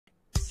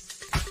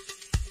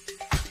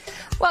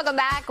Welcome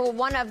back. Well,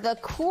 one of the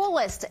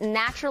coolest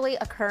naturally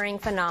occurring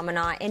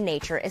phenomena in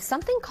nature is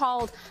something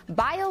called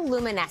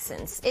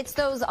bioluminescence. It's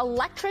those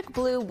electric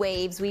blue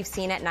waves we've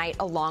seen at night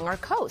along our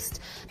coast.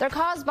 They're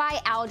caused by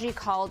algae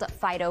called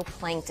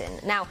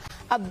phytoplankton. Now,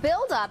 a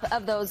buildup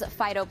of those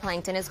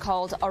phytoplankton is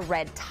called a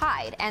red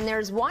tide, and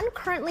there's one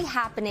currently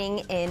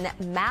happening in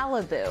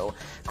Malibu.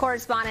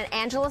 Correspondent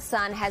Angela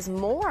Sun has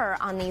more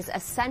on these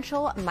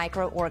essential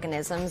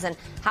microorganisms and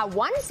how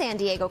one San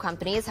Diego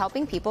company is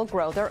helping people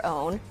grow their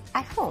own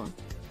at home.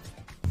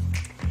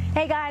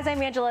 Hey guys, I'm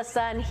Angela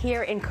Sun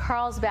here in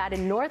Carlsbad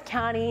in North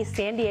County,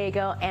 San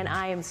Diego, and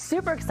I am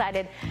super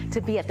excited to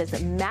be at this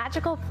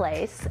magical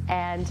place,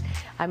 and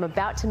I'm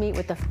about to meet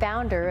with the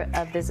founder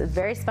of this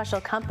very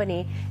special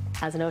company.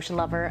 As an ocean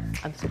lover,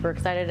 I'm super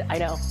excited. I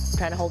know, I'm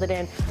trying to hold it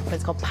in, but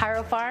it's called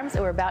PyroFarms,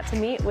 and we're about to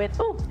meet with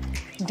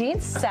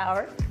Dean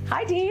Sauer.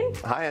 Hi, Dean.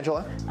 Hi,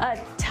 Angela.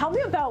 Tell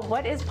me about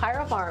what is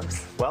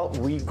PyroFarms. Well,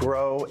 we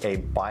grow a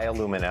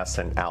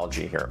bioluminescent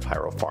algae here at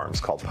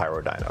PyroFarms called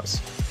pyrodinos.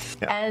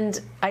 Yeah.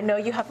 And I know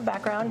you have a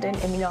background in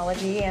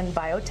immunology and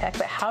biotech,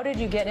 but how did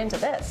you get into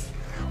this?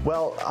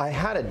 Well, I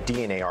had a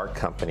DNA art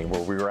company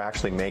where we were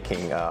actually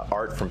making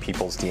art from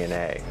people's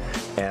DNA.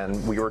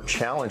 And we were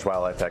challenged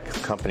while at that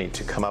company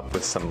to come up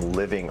with some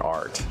living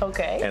art.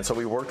 Okay. And so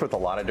we worked with a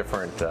lot of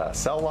different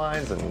cell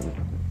lines and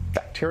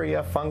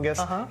bacteria, fungus,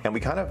 and we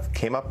kind of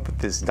came up with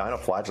these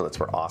dinoflagellates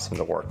were awesome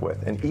to work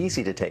with and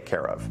easy to take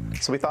care of.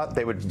 So we thought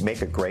they would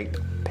make a great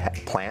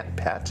plant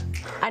pet.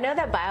 I know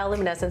that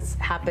bioluminescence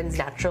happens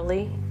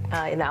naturally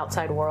in the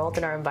outside world,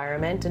 in our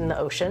environment, in the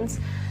oceans,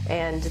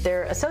 and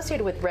they're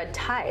associated with red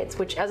tides,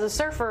 which as a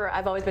surfer,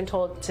 I've always been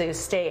told to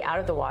stay out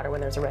of the water when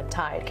there's a red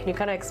tide. Can you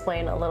kind of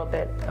explain a little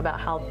bit about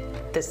how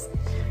this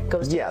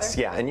goes together? Yes,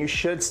 yeah, and you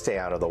should stay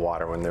out of the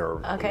water when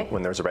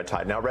there's a red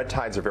tide. Now, red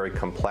tides are very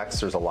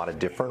complex. There's a lot of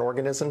different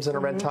organisms in a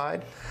red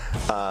tide.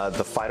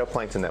 The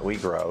phytoplankton that we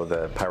grow,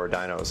 the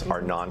pyrodinos,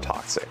 are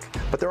non-toxic,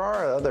 but there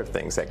are other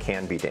things that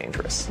can be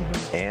dangerous,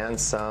 and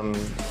some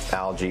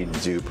algae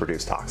do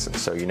produce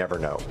toxins, so you never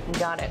know.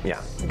 Got it.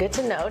 Yeah. Good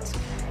to note.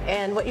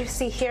 And what you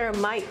see here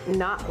might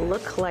not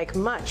look like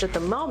much at the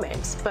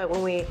moment, but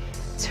when we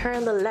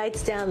turn the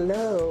lights down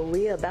low,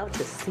 we're about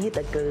to see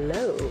the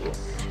glow.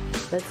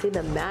 Let's see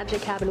the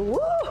magic happen.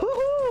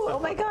 Woo-hoo-hoo! Oh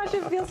my gosh,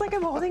 it feels like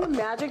I'm holding a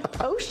magic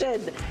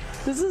potion.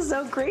 This is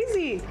so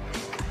crazy.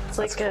 It's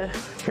like cool.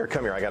 Here,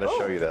 come here. I got to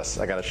show you this.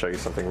 I got to show you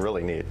something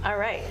really neat. All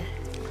right.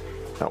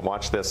 Now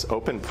watch this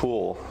open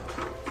pool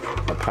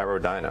of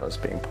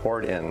pyrodinos being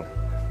poured in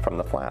from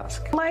the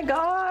flask. Oh my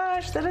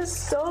gosh, that is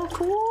so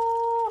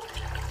cool.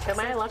 Am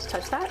I allowed to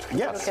touch that?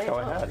 Yes, okay? Go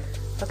ahead.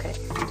 Okay.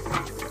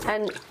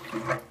 And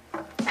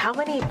how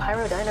many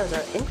pyrodinos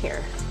are in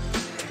here?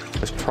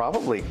 There's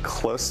probably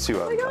close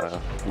to a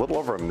little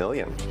over 1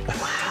 million.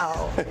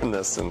 Wow. in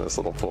this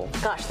little pool.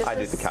 Gosh, this I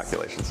is did the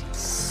calculations.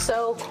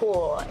 So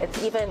cool.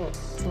 It's even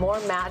more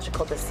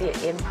magical to see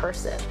it in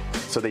person.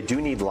 So they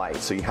do need light,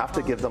 so you have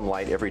to give them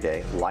light every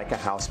day, like a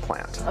house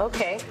plant.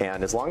 Okay.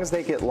 And as long as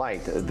they get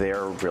light,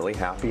 they're really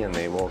happy and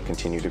they will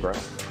continue to grow.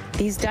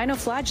 These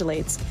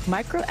dinoflagellates,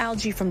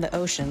 microalgae from the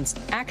oceans,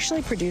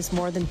 actually produce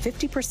more than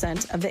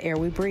 50% of the air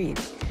we breathe.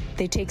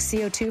 They take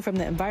CO2 from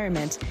the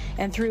environment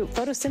and through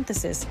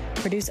photosynthesis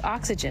produce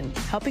oxygen,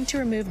 helping to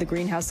remove the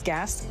greenhouse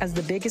gas as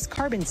the biggest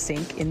carbon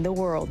sink in the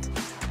world.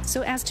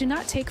 So as to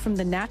not take from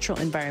the natural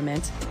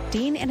environment,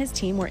 Dean and his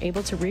team were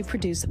able to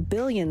reproduce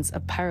billions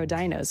of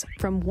pyrodinos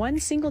from one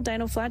single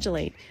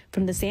dinoflagellate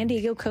from the San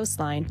Diego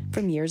coastline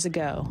from years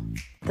ago.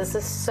 This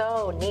is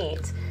so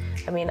neat.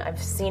 I mean,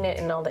 I've seen it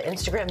in all the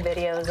Instagram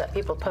videos that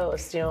people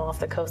post, off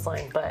the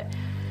coastline, but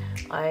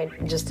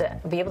just to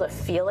be able to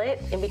feel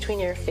it in between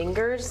your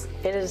fingers,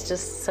 it is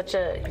just such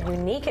a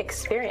unique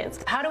experience.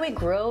 How do we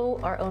grow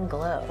our own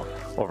glow?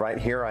 Well, right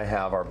here I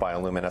have our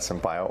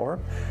bioluminescent BioOrb.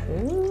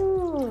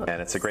 Ooh,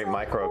 and it's a great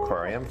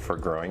microaquarium for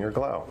growing your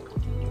glow.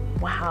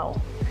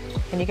 Wow.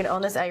 And you can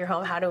own this at your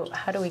home. How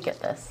do we get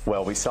this?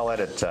 Well, we sell it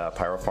at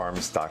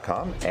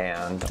pyrofarms.com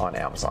and on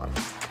Amazon.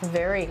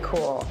 Very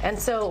cool. And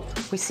so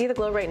we see the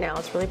glow right now.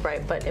 It's really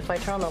bright, but if I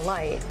turn on the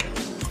light,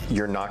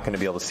 you're not going to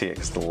be able to see it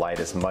because the light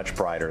is much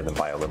brighter than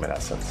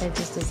bioluminescence. It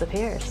just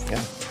disappears.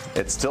 Yeah,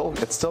 it's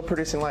still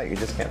producing light. You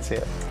just can't see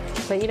it.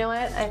 But you know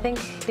what? I think,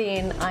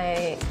 Dean,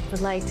 I would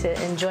like to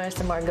enjoy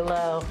some more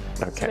glow.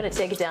 Okay. I'm going to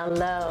take it down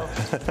low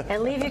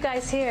and leave you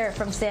guys here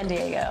from San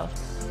Diego.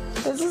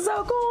 This is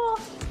so cool.